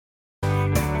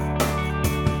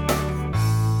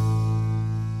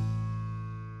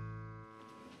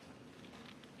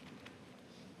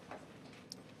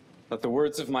Let the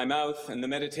words of my mouth and the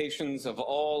meditations of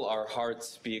all our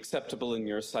hearts be acceptable in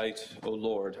your sight, O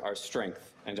Lord, our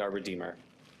strength and our Redeemer.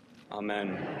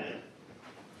 Amen.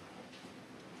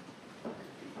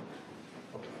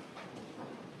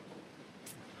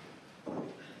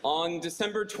 On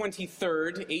December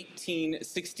 23rd,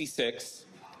 1866,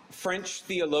 French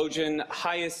theologian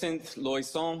Hyacinthe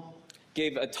Loisson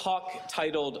gave a talk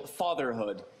titled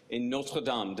Fatherhood in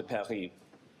Notre-Dame de Paris.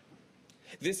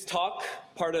 This talk,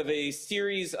 part of a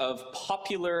series of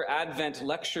popular Advent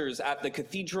lectures at the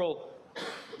cathedral,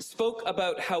 spoke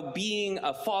about how being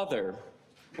a father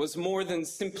was more than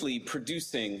simply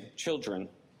producing children.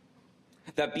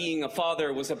 That being a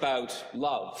father was about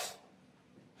love.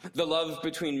 The love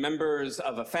between members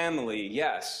of a family,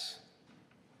 yes,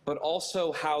 but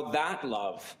also how that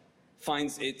love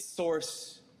finds its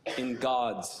source in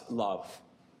God's love.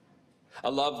 A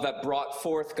love that brought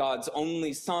forth God's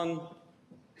only Son,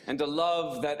 and a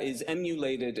love that is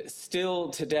emulated still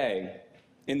today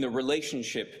in the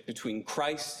relationship between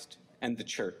Christ and the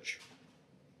Church.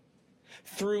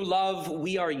 Through love,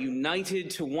 we are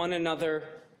united to one another,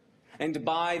 and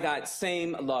by that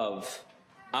same love,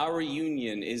 our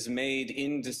union is made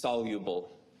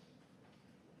indissoluble.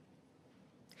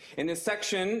 In a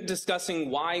section discussing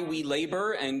why we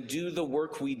labor and do the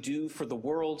work we do for the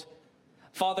world,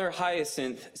 Father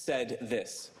Hyacinthe said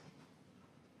this: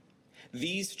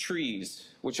 "These trees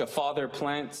which a father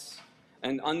plants,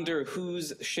 and under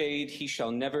whose shade he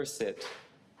shall never sit,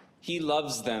 he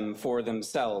loves them for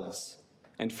themselves,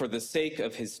 and for the sake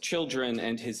of his children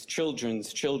and his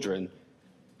children's children,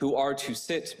 who are to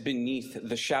sit beneath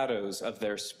the shadows of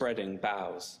their spreading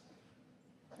boughs."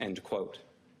 End quote.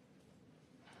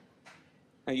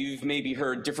 Now, you've maybe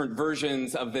heard different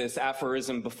versions of this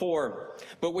aphorism before,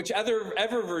 but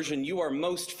whichever version you are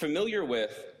most familiar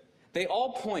with, they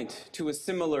all point to a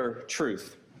similar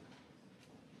truth: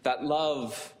 that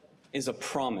love is a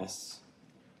promise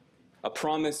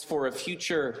for a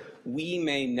future we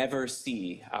may never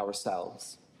see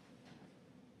ourselves.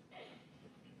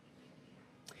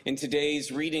 In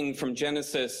today's reading from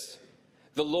Genesis,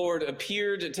 the Lord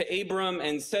appeared to Abram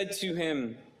and said to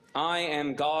him, "I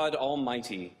am God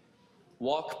Almighty.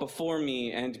 Walk before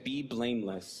me and be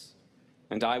blameless,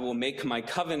 and I will make my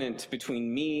covenant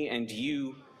between me and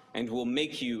you, and will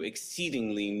make you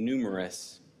exceedingly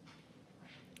numerous."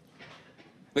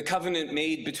 The covenant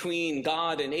made between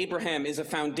God and Abraham is a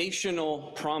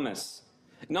foundational promise,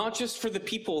 not just for the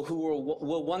people who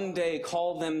will one day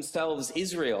call themselves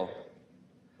Israel,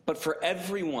 but for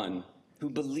everyone who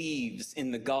believes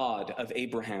in the God of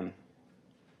Abraham.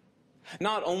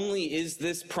 Not only is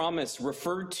this promise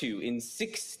referred to in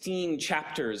 16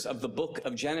 chapters of the book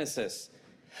of Genesis,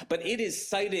 but it is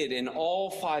cited in all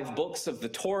 5 books of the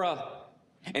Torah,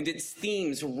 and its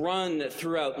themes run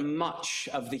throughout much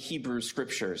of the Hebrew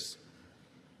Scriptures.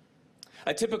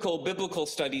 A typical biblical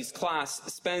studies class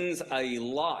spends a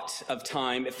lot of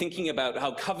time thinking about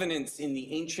how covenants in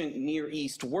the ancient Near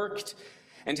East worked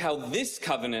and how this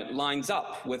covenant lines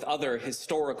up with other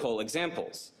historical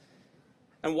examples.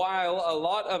 And while a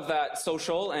lot of that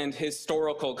social and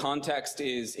historical context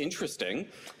is interesting,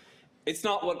 it's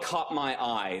not what caught my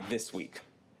eye this week.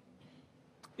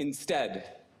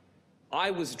 Instead, I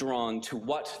was drawn to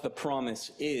what the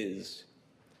promise is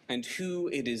and who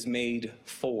it is made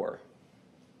for.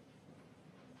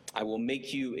 "I will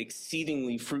make you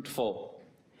exceedingly fruitful,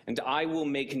 and I will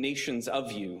make nations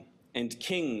of you, and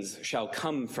kings shall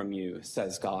come from you,"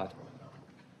 says God.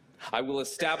 "I will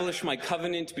establish my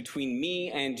covenant between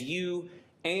me and you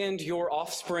and your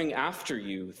offspring after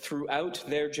you throughout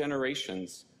their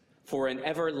generations for an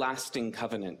everlasting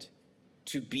covenant,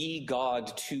 to be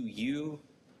God to you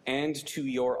and to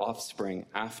your offspring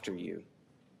after you."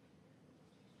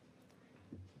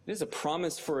 It is a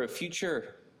promise for a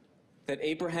future that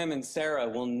Abraham and Sarah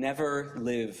will never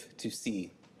live to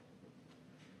see.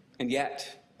 And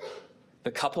yet,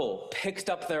 the couple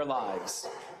picked up their lives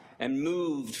and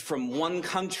moved from one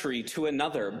country to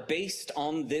another based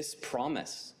on this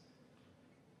promise.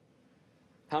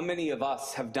 How many of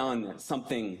us have done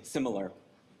something similar?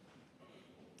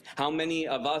 How many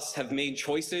of us have made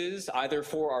choices, either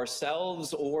for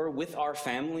ourselves or with our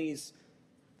families,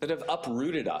 that have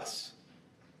uprooted us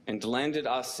and landed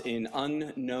us in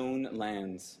unknown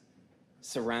lands,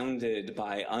 surrounded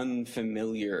by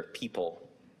unfamiliar people?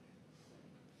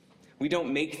 We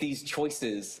don't make these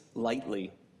choices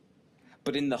lightly,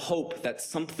 but in the hope that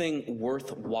something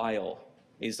worthwhile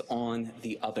is on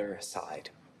the other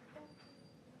side.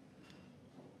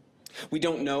 We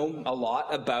don't know a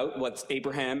lot about what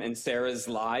Abraham and Sarah's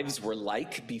lives were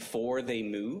like before they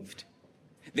moved.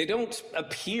 They don't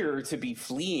appear to be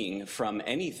fleeing from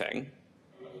anything.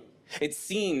 It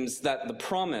seems that the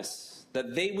promise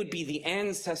that they would be the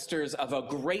ancestors of a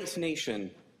great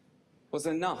nation was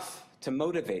enough to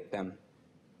motivate them.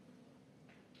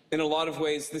 In a lot of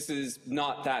ways, this is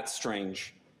not that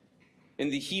strange. In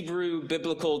the Hebrew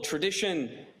biblical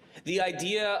tradition, the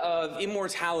idea of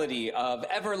immortality, of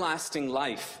everlasting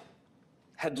life,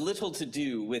 had little to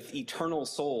do with eternal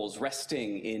souls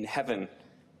resting in heaven,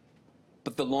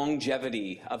 but the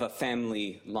longevity of a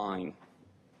family line.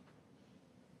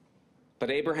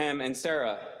 But Abraham and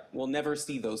Sarah will never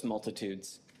see those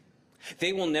multitudes.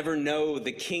 They will never know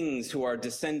the kings who are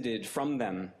descended from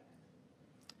them.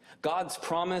 God's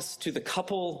promise to the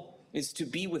couple is to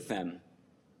be with them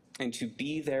and to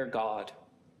be their God.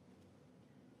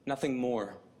 Nothing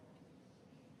more,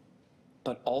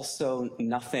 but also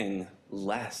nothing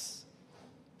less.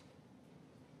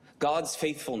 God's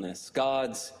faithfulness,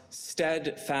 God's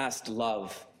steadfast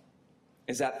love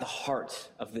is at the heart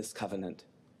of this covenant.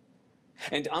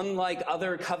 And unlike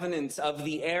other covenants of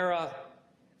the era,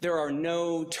 there are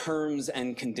no terms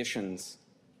and conditions.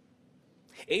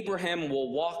 Abraham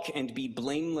will walk and be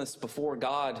blameless before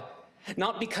God,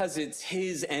 not because it's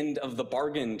his end of the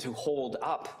bargain to hold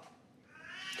up,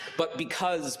 but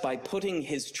because by putting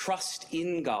his trust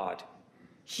in God,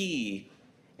 he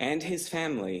and his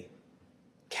family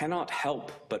cannot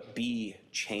help but be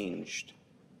changed.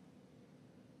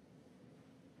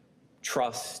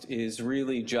 Trust is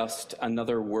really just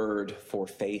another word for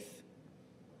faith.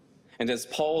 And as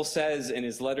Paul says in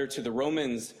his letter to the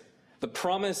Romans, the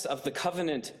promise of the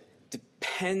covenant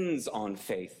depends on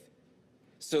faith,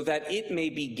 so that it may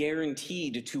be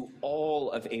guaranteed to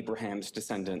all of Abraham's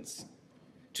descendants,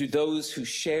 to those who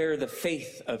share the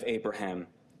faith of Abraham,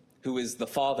 who is the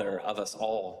father of us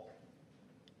all.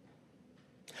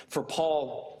 For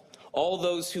Paul, all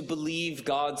those who believe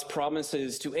God's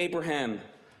promises to Abraham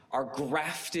are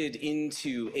grafted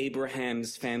into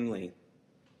Abraham's family.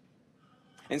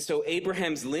 And so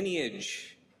Abraham's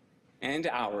lineage and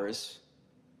ours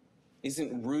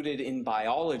isn't rooted in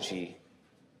biology,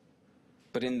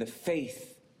 but in the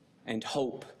faith and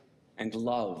hope and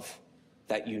love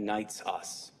that unites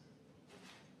us.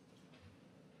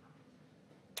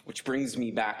 Which brings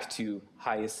me back to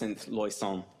Hyacinthe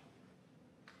Loisson.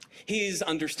 His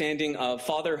understanding of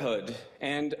fatherhood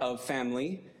and of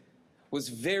family was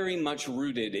very much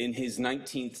rooted in his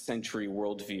 19th century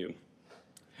worldview.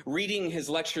 Reading his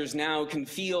lectures now can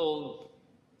feel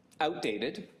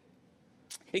outdated.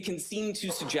 It can seem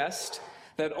to suggest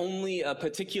that only a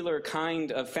particular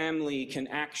kind of family can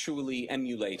actually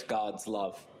emulate God's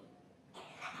love.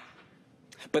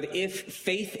 But if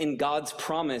faith in God's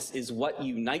promise is what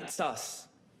unites us,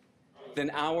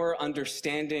 then our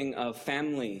understanding of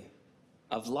family,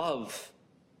 of love,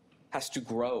 has to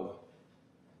grow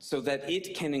so that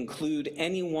it can include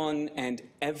anyone and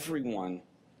everyone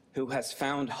who has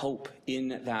found hope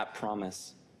in that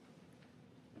promise.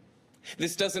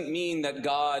 This doesn't mean that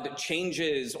God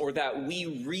changes or that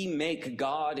we remake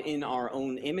God in our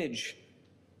own image.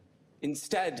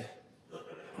 Instead,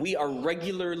 we are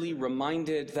regularly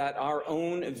reminded that our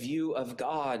own view of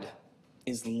God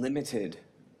is limited,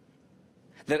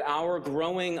 that our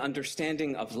growing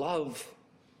understanding of love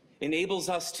enables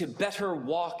us to better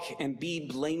walk and be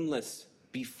blameless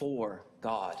before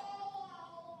God,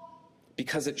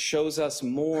 because it shows us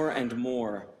more and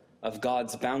more of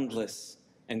God's boundless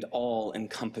and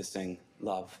all-encompassing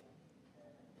love.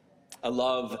 A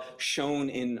love shown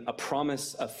in a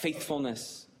promise of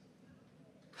faithfulness.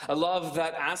 A love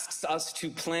that asks us to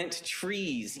plant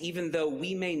trees even though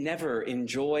we may never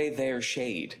enjoy their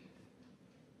shade.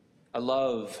 A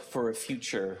love for a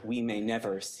future we may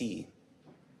never see.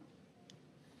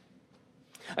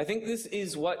 I think this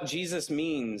is what Jesus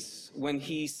means when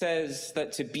he says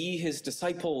that to be his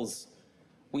disciples,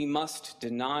 we must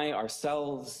deny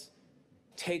ourselves,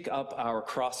 take up our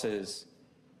crosses,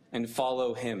 and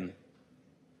follow him.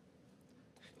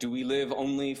 Do we live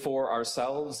only for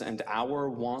ourselves and our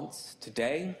wants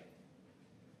today?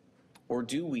 Or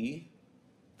do we,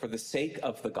 for the sake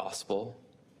of the gospel,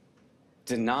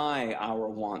 deny our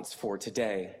wants for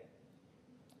today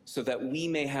so that we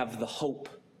may have the hope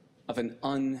of an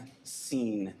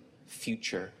unseen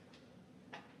future?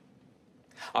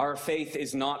 Our faith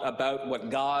is not about what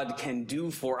God can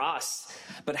do for us,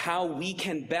 but how we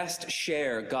can best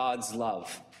share God's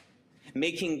love,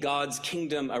 making God's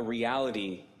kingdom a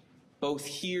reality, both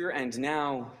here and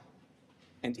now,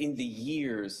 and in the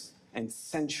years and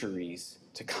centuries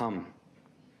to come.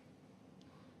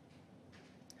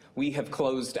 We have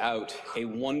closed out a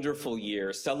wonderful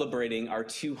year celebrating our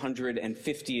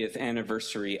 250th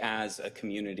anniversary as a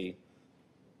community.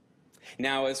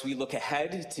 Now, as we look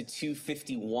ahead to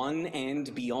 251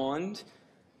 and beyond,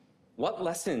 what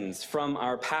lessons from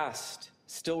our past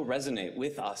still resonate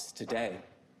with us today?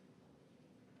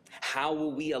 How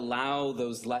will we allow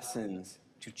those lessons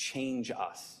to change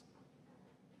us?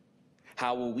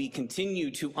 How will we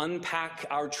continue to unpack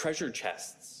our treasure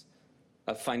chests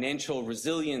of financial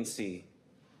resiliency,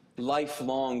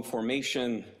 lifelong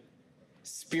formation,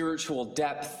 spiritual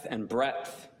depth and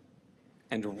breadth,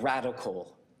 and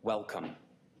radical welcome?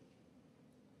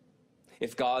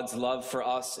 If God's love for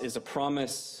us is a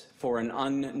promise for an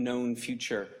unknown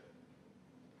future,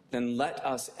 then let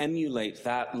us emulate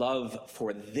that love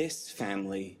for this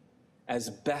family as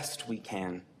best we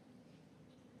can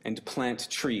and plant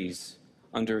trees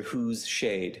under whose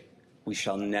shade we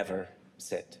shall never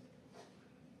sit.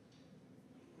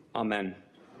 Amen.